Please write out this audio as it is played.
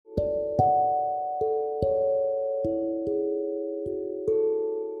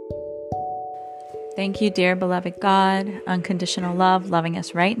Thank you, dear beloved God, unconditional love, loving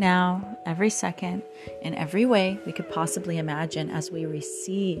us right now, every second, in every way we could possibly imagine as we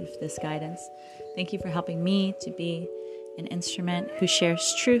receive this guidance. Thank you for helping me to be an instrument who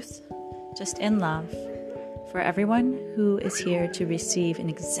shares truth just in love for everyone who is here to receive in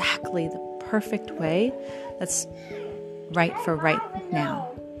exactly the perfect way that's right for right now.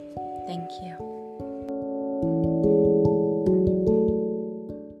 Thank you.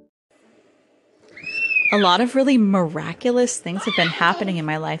 A lot of really miraculous things have been happening in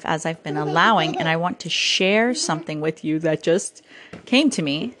my life as I've been allowing, and I want to share something with you that just came to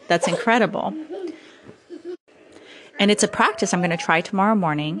me that's incredible. And it's a practice I'm going to try tomorrow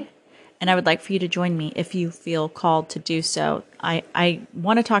morning, and I would like for you to join me if you feel called to do so. I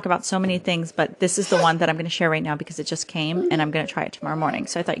want to talk about so many things, but this is the one that I'm going to share right now because it just came, and I'm going to try it tomorrow morning.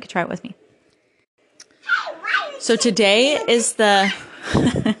 So I thought you could try it with me. So today is the...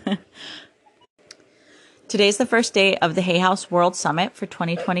 Today's the first day of the Hay House World Summit for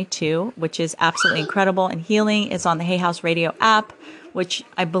 2022, which is absolutely incredible and healing. It's on the Hay House Radio app, which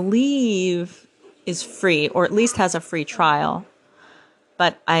I believe is free, or at least has a free trial.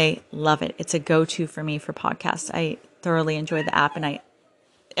 But I love it. It's a go-to for me for podcasts. I thoroughly enjoy the app, and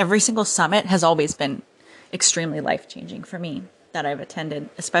every single summit has always been extremely life-changing for me that I've attended,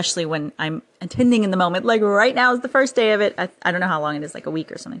 especially when I'm attending in the moment. Like right now is the first day of it. I don't know how long it is, like a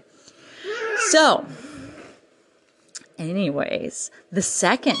week or something. So... anyways, the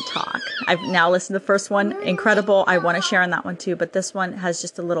second talk, I've now listened to the first one, incredible. I want to share on that one too, but this one has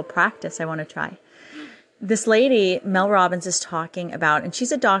just a little practice I want to try. This lady, Mel Robbins, is talking about, and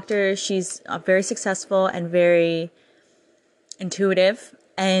she's a doctor. She's very successful and very intuitive.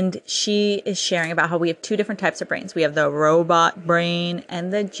 And she is sharing about how we have two different types of brains. We have the robot brain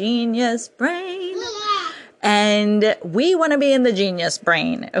and the genius brain. And we want to be in the genius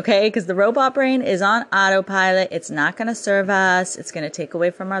brain, okay? Because the robot brain is on autopilot. It's not going to serve us. It's going to take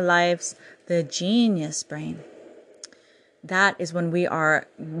away from our lives. The genius brain, that is when we are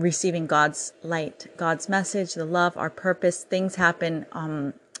receiving God's light, God's message, the love, our purpose. Things happen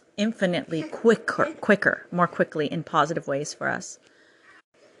infinitely quicker, more quickly in positive ways for us.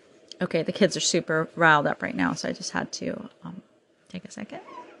 Okay, the kids are super riled up right now, so I just had to take a second.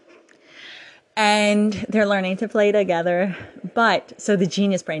 And they're learning to play together. So the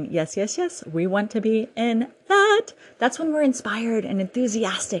genius brain, yes, we want to be in that. That's when we're inspired and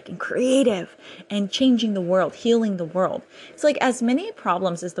enthusiastic and creative and changing the world, healing the world. It's like as many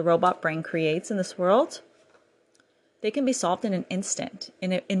problems as the robot brain creates in this world, they can be solved in an instant,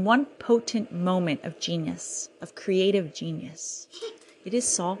 in one potent moment of genius, of creative genius. It is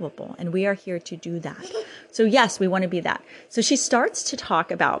solvable, and we are here to do that. So yes, we want to be that. So she starts to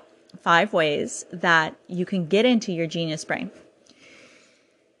talk about 5 ways that you can get into your genius brain.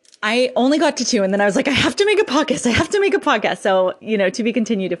 I only got to 2, and then I was like, I have to make a podcast. So, to be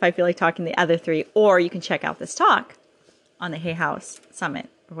continued if I feel like talking the other 3, or you can check out this talk on the Hay House Summit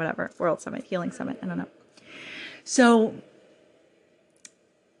or whatever, World Summit, Healing Summit. I don't know. So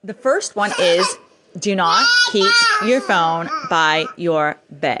the first one is do not keep your phone by your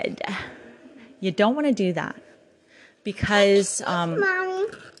bed. You don't want to do that because,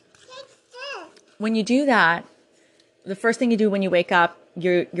 when you do that, the first thing you do when you wake up,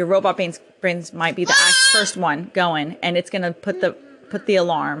 your robot brains might be the first one going, and it's going to put the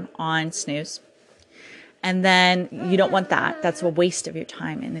alarm on snooze. And then you don't want that. That's a waste of your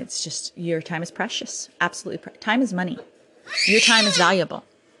time, and it's just your time is precious. Absolutely, time is money. Your time is valuable,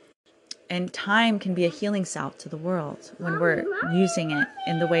 and time can be a healing salve to the world when we're using it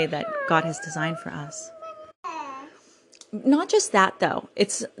in the way that God has designed for us. Not just that, though.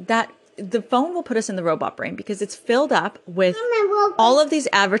 It's that. The phone will put us in the robot brain because it's filled up with all of these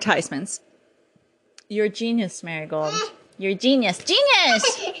advertisements. You're a genius, Marigold. You're a genius. Genius!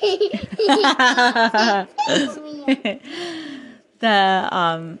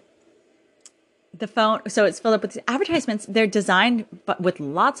 The phone, so it's filled up with these advertisements. They're designed but with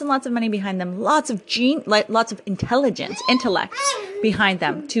lots and lots of money behind them, lots of intellect behind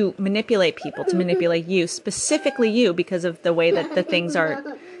them to manipulate people, to manipulate you, specifically you, because of the way that the things are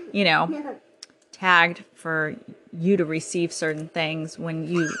tagged for you to receive certain things. When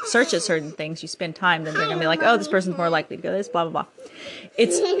you search at certain things, you spend time, then they're going to be like, oh, this person's more likely to go this, blah, blah, blah.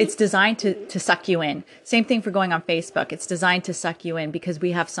 It's designed to suck you in. Same thing for going on Facebook. It's designed to suck you in because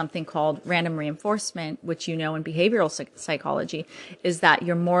we have something called random reinforcement, which in behavioral psychology is that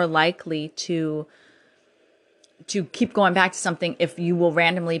you're more likely to to keep going back to something if you will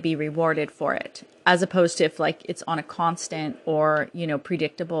randomly be rewarded for it, as opposed to if like it's on a constant or,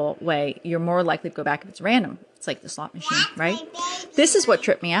 predictable way, you're more likely to go back if it's random. It's like the slot machine, right? This is what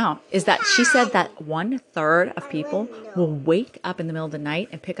tripped me out, is that she said that 1/3 of people will wake up in the middle of the night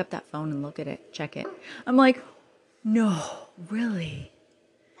and pick up that phone and look at it, check it. I'm like, no, really?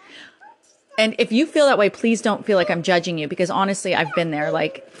 And if you feel that way, please don't feel like I'm judging you, because honestly, I've been there.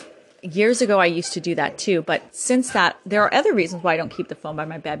 Like years ago, I used to do that too. But since that, there are other reasons why I don't keep the phone by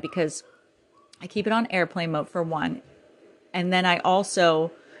my bed, because I keep it on airplane mode for one. And then I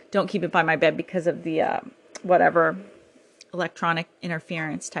also don't keep it by my bed because of the whatever electronic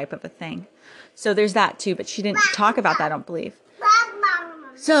interference type of a thing. So there's that too. But she didn't talk about that, I don't believe.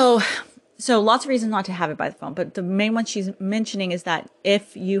 So lots of reasons not to have it by the phone. But the main one she's mentioning is that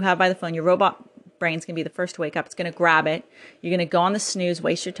if you have by the phone, your robot brain's going to be the first to wake up. It's going to grab it. You're going to go on the snooze,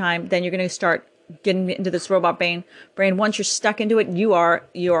 waste your time. Then you're going to start getting into this robot brain. Once you're stuck into it, you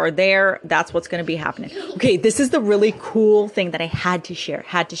are there. That's what's going to be happening. Okay, this is the really cool thing that I had to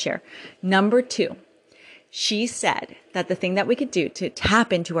share. Number 2, she said that the thing that we could do to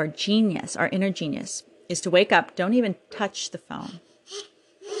tap into our genius, our inner genius, is to wake up. Don't even touch the phone.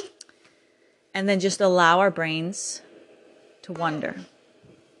 And then just allow our brains to wander.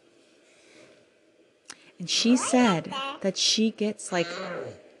 And she said that she gets like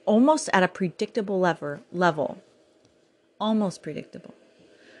almost at a predictable level, almost predictable.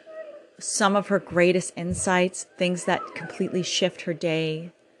 Some of her greatest insights, things that completely shift her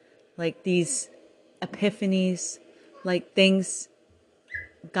day, like these epiphanies, like things,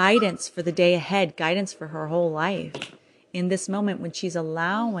 guidance for the day ahead, guidance for her whole life. In this moment when she's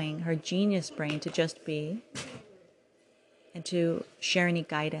allowing her genius brain to just be and to share any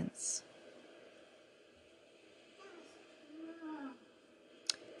guidance.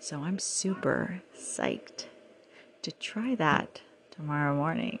 So I'm super psyched to try that tomorrow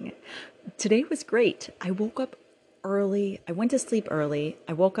morning. Today was great. I woke up early. I went to sleep early.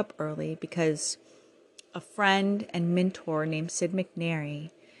 I woke up early because a friend and mentor named Sid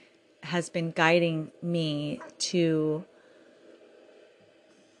McNary has been guiding me to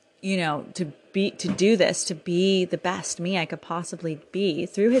do this, to be the best me I could possibly be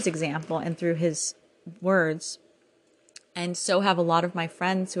through his example and through his words. And so have a lot of my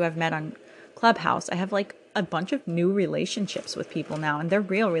friends who I've met on Clubhouse. I have like a bunch of new relationships with people now, and they're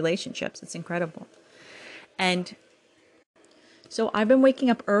real relationships. It's incredible. And so I've been waking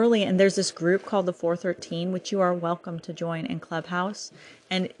up early, and there's this group called the 413, which you are welcome to join in Clubhouse.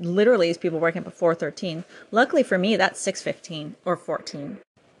 And literally, it's people working up at 413. Luckily for me, that's 6:15 or 14.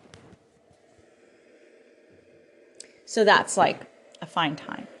 So that's like a fine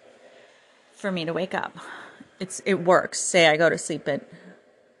time for me to wake up. It works. Say I go to sleep at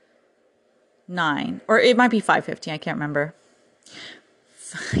 9, or it might be 5:15. I can't remember.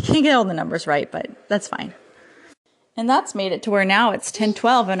 I can't get all the numbers right, but that's fine. And that's made it to where now it's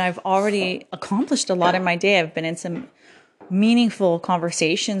 10:12, and I've already accomplished a lot in my day. I've been in some meaningful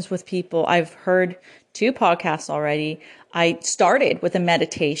conversations with people. I've heard 2 podcasts already. I started with a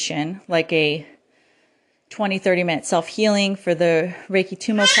meditation, like a 20-30 minute self-healing for the Reiki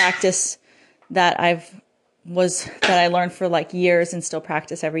Tumo practice that I learned for like years and still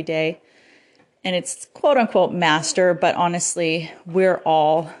practice every day. And it's quote unquote master, but honestly, we're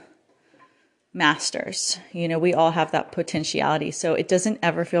all masters. We all have that potentiality. So it doesn't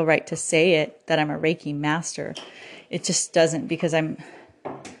ever feel right to say it, that I'm a Reiki master. It just doesn't, because I'm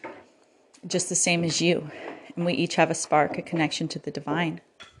just the same as you. And we each have a spark, a connection to the divine.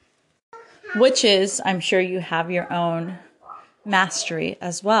 Which is, I'm sure you have your own mastery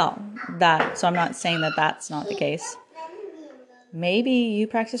as well. So I'm not saying that that's not the case. Maybe you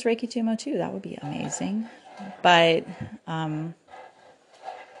practice Reiki Tumo too. That would be amazing. But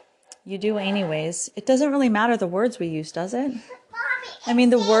you do anyways. It doesn't really matter the words we use, does it? I mean,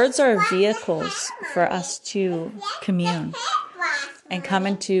 the words are vehicles for us to commune and come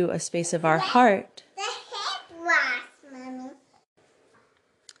into a space of our heart.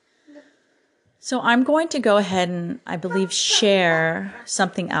 So I'm going to go ahead and, I believe, share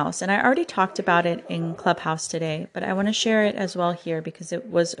something else. And I already talked about it in Clubhouse today, but I want to share it as well here because it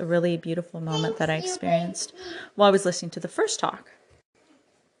was a really beautiful moment that I experienced while I was listening to the first talk.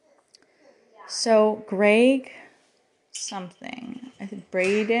 So Greg something,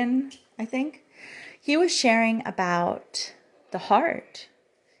 Braden, he was sharing about the heart.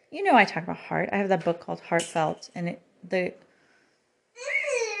 I talk about heart. I have that book called Heartfelt, and the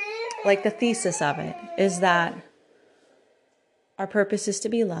thesis of it is that our purpose is to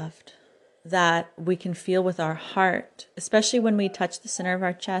be loved. that we can feel with our heart, especially when we touch the center of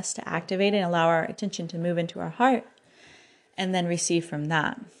our chest to activate it and allow our attention to move into our heart and then receive from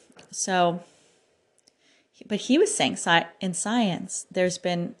that. So, but he was saying in science, there's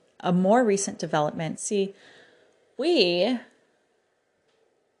been a more recent development. See, we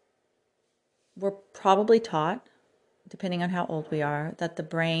were probably taught, depending on how old we are, that the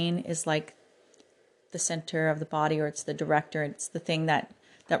brain is like the center of the body, or it's the director, it's the thing that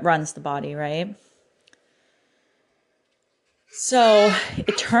runs the body, right? So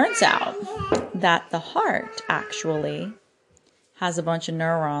it turns out that the heart actually has a bunch of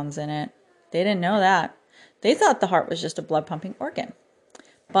neurons in it. They didn't know that. They thought the heart was just a blood pumping organ.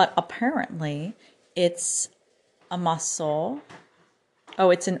 But apparently it's a muscle.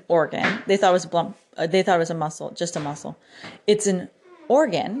 Oh, it's an organ. They thought it was a muscle, just a muscle. It's an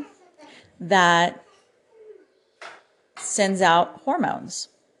organ that sends out hormones.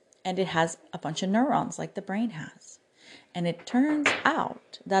 And it has a bunch of neurons like the brain has. And it turns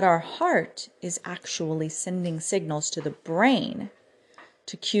out that our heart is actually sending signals to the brain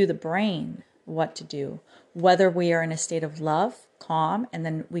to cue the brain what to do, whether we are in a state of love, calm, and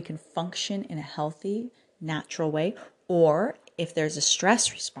then we can function in a healthy, natural way, or if there's a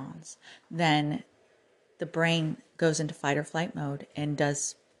stress response, then the brain goes into fight or flight mode and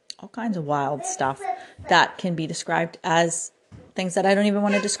does all kinds of wild stuff that can be described as things that I don't even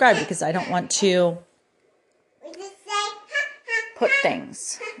want to describe, because I don't want to put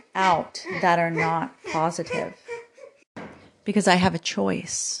things out that are not positive, because I have a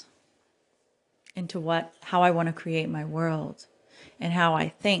choice into how I want to create my world, and how I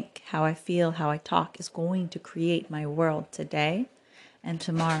think, how I feel, how I talk is going to create my world today and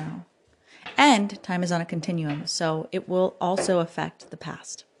tomorrow. And time is on a continuum, so it will also affect the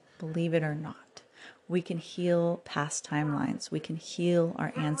past, believe it or not. We can heal past timelines. We can heal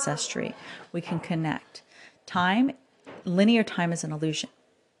our ancestry. We can connect. Linear time is an illusion.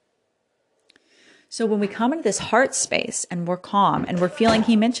 So when we come into this heart space and we're calm and we're feeling,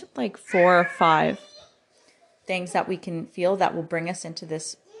 he mentioned like 4 or 5 things that we can feel that will bring us into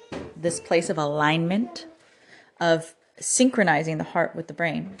this place of alignment, of synchronizing the heart with the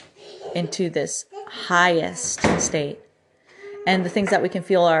brain into this highest state. And the things that we can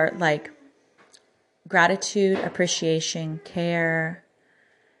feel are like gratitude, appreciation, care,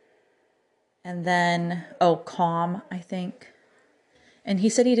 and then, calm, I think. And he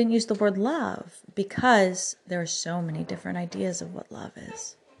said he didn't use the word love because there are so many different ideas of what love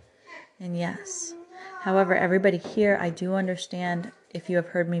is. And yes, however, everybody here, I do understand, if you have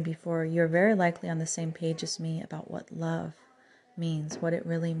heard me before, you're very likely on the same page as me about what love means, what it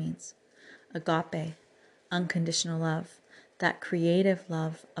really means. Agape, unconditional love, that creative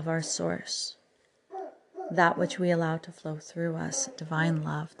love of our source. That which we allow to flow through us, divine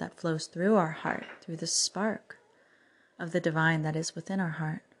love that flows through our heart, through the spark of the divine that is within our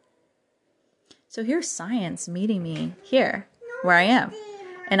heart. So here's science meeting me here, where I am.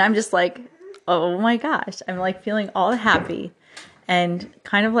 And I'm just like, oh my gosh, I'm like feeling all happy and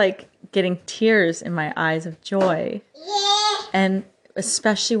kind of like getting tears in my eyes of joy. And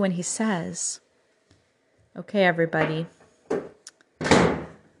especially when he says, okay, everybody,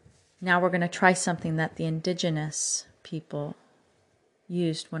 now we're going to try something that the indigenous people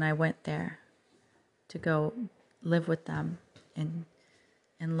used when I went there to go live with them and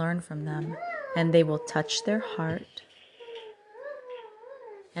learn from them. And they will touch their heart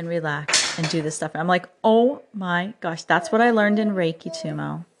and relax and do this stuff. I'm like, oh my gosh, that's what I learned in Reiki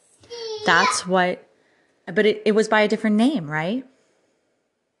Tumo. But it was by a different name, right?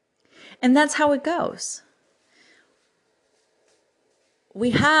 And that's how it goes.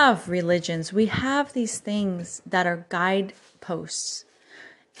 We have religions, we have these things that are guideposts,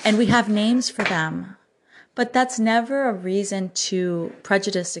 and we have names for them. But that's never a reason to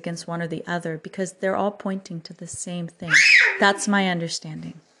prejudice against one or the other, because they're all pointing to the same thing. That's my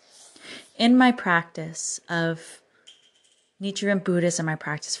understanding. In my practice of Nichiren Buddhism, I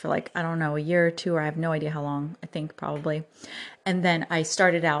practiced for a year or 2, or I have no idea how long, I think probably. And then I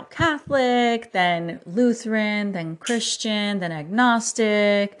started out Catholic, then Lutheran, then Christian, then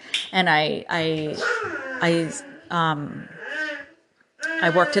agnostic. And I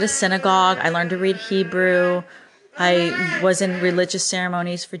worked at a synagogue. I learned to read Hebrew. I was in religious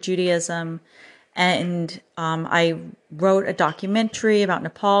ceremonies for Judaism. And I wrote a documentary about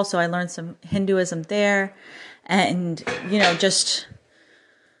Nepal, so I learned some Hinduism there. And, just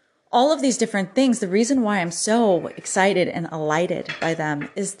all of these different things. The reason why I'm so excited and elated by them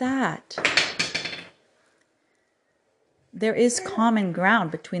is that there is common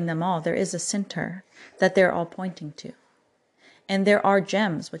ground between them all. There is a center that they're all pointing to. And there are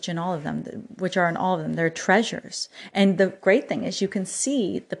gems, which are in all of them. They're treasures. And the great thing is you can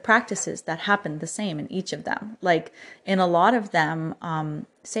see the practices that happen the same in each of them. Like in a lot of them,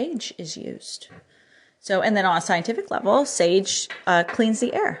 sage is used. So, and then on a scientific level, sage cleans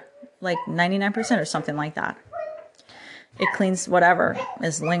the air, like 99% or something like that. It cleans whatever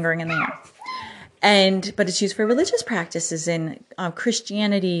is lingering in the air. But it's used for religious practices in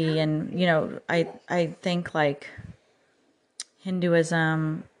Christianity, and I think like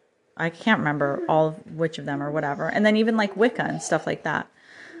Hinduism. I can't remember all of which of them or whatever. And then even like Wicca and stuff like that.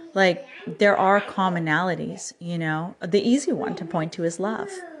 Like there are commonalities. The easy one to point to is love.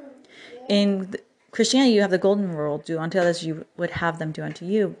 In Christianity, you have the golden rule: do unto others you would have them do unto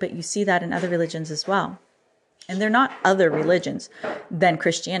you. But you see that in other religions as well. And they're not other religions than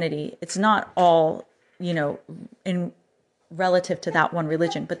Christianity. It's not all, in relative to that one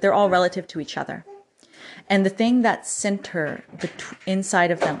religion, but they're all relative to each other. And the thing that's center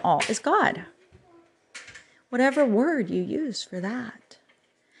inside of them all is God. Whatever word you use for that.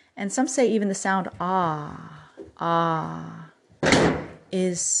 And some say even the sound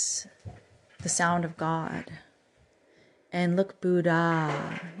is the sound of God. And look,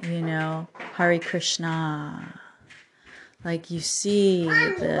 Buddha, Hare Krishna. Like you see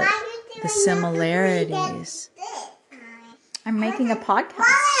the similarities. I'm making a podcast.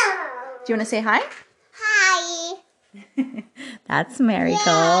 Do you want to say hi? Hi. That's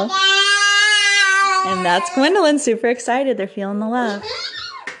Marigold. And that's Gwendolyn, super excited. They're feeling the love.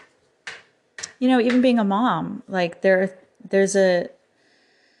 Even being a mom, like there's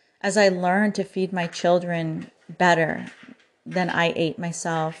as I learned to feed my children better than I ate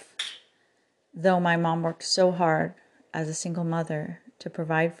myself, though my mom worked so hard as a single mother to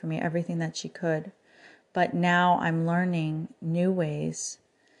provide for me everything that she could. But now I'm learning new ways,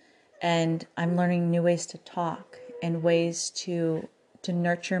 and I'm learning new ways to talk and ways to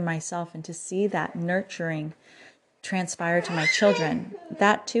nurture myself and to see that nurturing transpire to my children.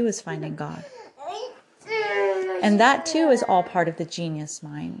 That too is finding God. And that too is all part of the genius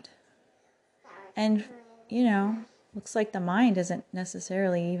mind. And, looks like the mind isn't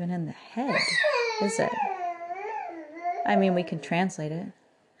necessarily even in the head, is it? I mean, we can translate it.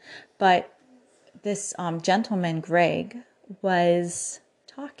 But this gentleman, Greg, was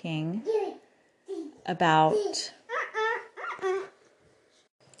talking about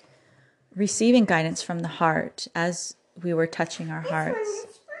receiving guidance from the heart as we were touching our hearts.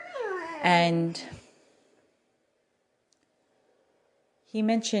 And he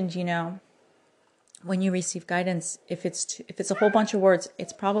mentioned, when you receive guidance, if it's a whole bunch of words,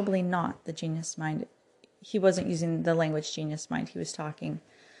 it's probably not the genius mind. He wasn't using the language genius mind. He was talking.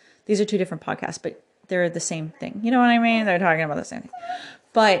 These are two different podcasts, but they're the same thing. You know what I mean? They're talking about the same thing.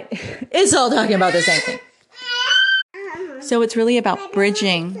 But it's all talking about the same thing. So it's really about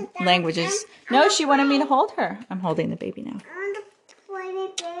bridging languages. No, she wanted me to hold her. I'm holding the baby now.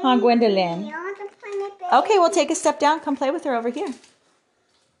 Huh, Gwendolyn? Okay, we'll take a step down. Come play with her over here.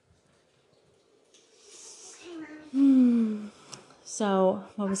 So,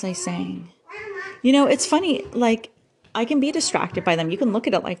 what was I saying? It's funny, like, I can be distracted by them. You can look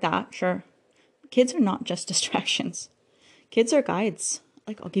at it like that, sure. Kids are not just distractions. Kids are guides.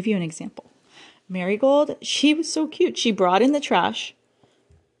 Like, I'll give you an example. Marigold, she was so cute. She brought in the trash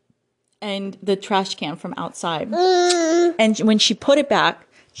and the trash can from outside. And when she put it back,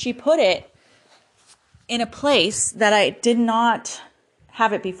 she put it in a place that I did not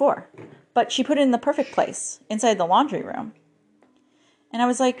have it before. But she put it in the perfect place, inside the laundry room. And I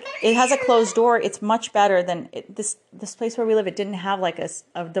was like, it has a closed door. It's much better than this place where we live. It didn't have like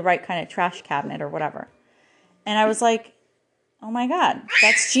the right kind of trash cabinet or whatever. And I was like, oh my God,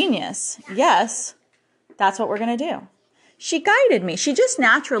 that's genius. Yes, that's what we're going to do. She guided me. She just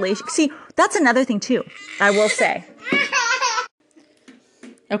naturally, see, that's another thing too, I will say.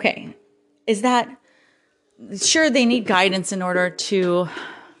 Okay, is that, sure, they need guidance in order to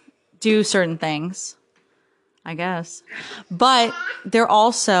do certain things, I guess. But they're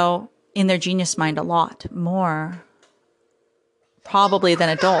also in their genius mind a lot more probably than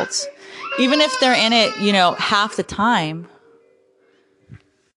adults. Even if they're in it, half the time.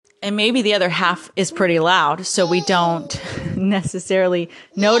 And maybe the other half is pretty loud, so we don't necessarily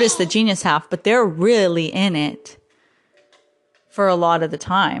notice the genius half, but they're really in it for a lot of the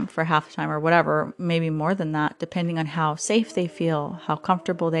time, for half the time or whatever, maybe more than that, depending on how safe they feel, how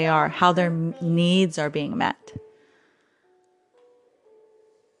comfortable they are, how their needs are being met.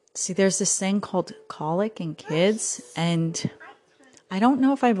 See, there's this thing called colic in kids, and I don't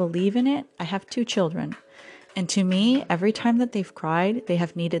know if I believe in it. I have 2 children, and to me, every time that they've cried, they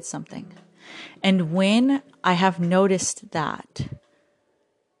have needed something. And when I have noticed that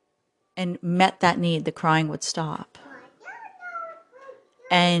and met that need, the crying would stop.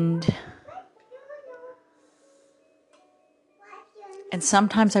 And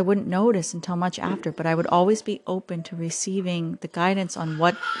sometimes I wouldn't notice until much after, but I would always be open to receiving the guidance on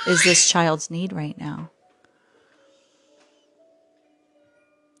what is this child's need right now.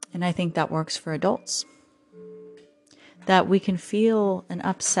 And I think that works for adults. That we can feel an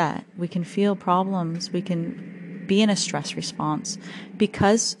upset, we can feel problems, we can be in a stress response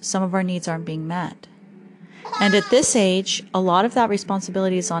because some of our needs aren't being met. And at this age, a lot of that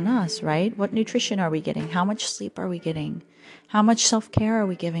responsibility is on us, right? What nutrition are we getting? How much sleep are we getting? How much self-care are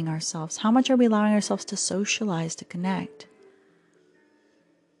we giving ourselves? How much are we allowing ourselves to socialize, to connect?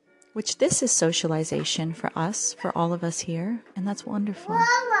 Which this is socialization for us, for all of us here, and that's wonderful.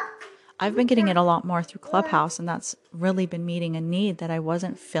 I've been getting it a lot more through Clubhouse, and that's really been meeting a need that I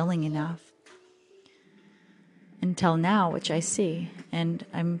wasn't filling enough until now, which I see, and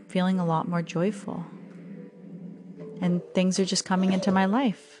I'm feeling a lot more joyful. And things are just coming into my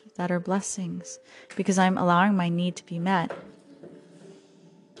life that are blessings because I'm allowing my need to be met.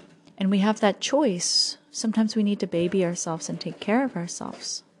 And we have that choice. Sometimes we need to baby ourselves and take care of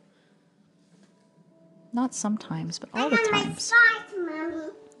ourselves. Not sometimes, but all the times.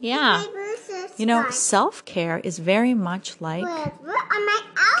 Yeah. You know, self-care is very much like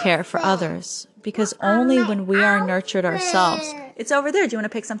care for others because only when we are nurtured ourselves. It's over there. Do you want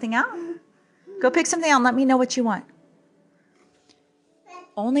to pick something out? Go pick something out and let me know what you want.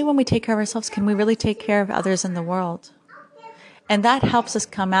 Only when we take care of ourselves can we really take care of others in the world. And that helps us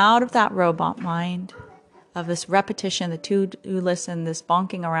come out of that robot mind of this repetition, the to-do list and this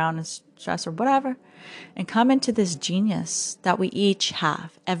bonking around and stress or whatever, and come into this genius that we each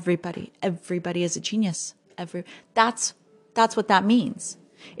have. Everybody is a genius. That's what that means.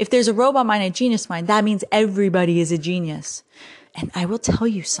 If there's a robot mind and a genius mind, that means everybody is a genius. And I will tell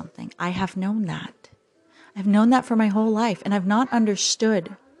you something. I have known that. I've known that for my whole life, and I've not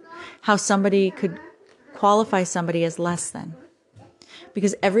understood how somebody could qualify somebody as less than.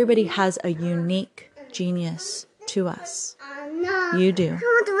 Because everybody has a unique genius to us. You do. I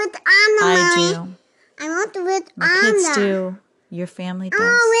want with Anna, I Mommy. do. I want with My Anna. kids do. Your family does. I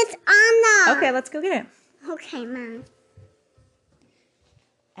want with Anna. Okay, let's go get it. Okay, Mom.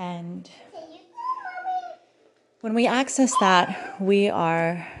 And when we access that, we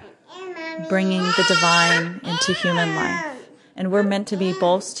are bringing the divine into human life. And we're meant to be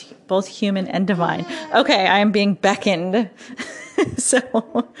both human and divine. Okay, I am being beckoned.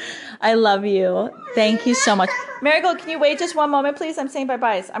 So I love you. Thank you so much. Marigold, can you wait just one moment, please? I'm saying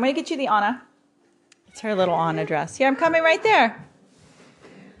bye-byes. I'm going to get you the Anna. It's her little Anna dress. Here, I'm coming right there.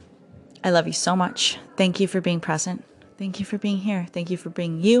 I love you so much. Thank you for being present. Thank you for being here. Thank you for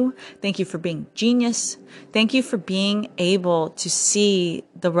being you. Thank you for being genius. Thank you for being able to see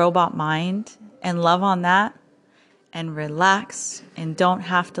the robot mind and love on that and relax and don't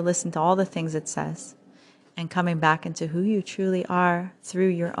have to listen to all the things it says and coming back into who you truly are through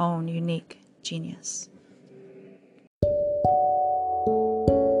your own unique genius.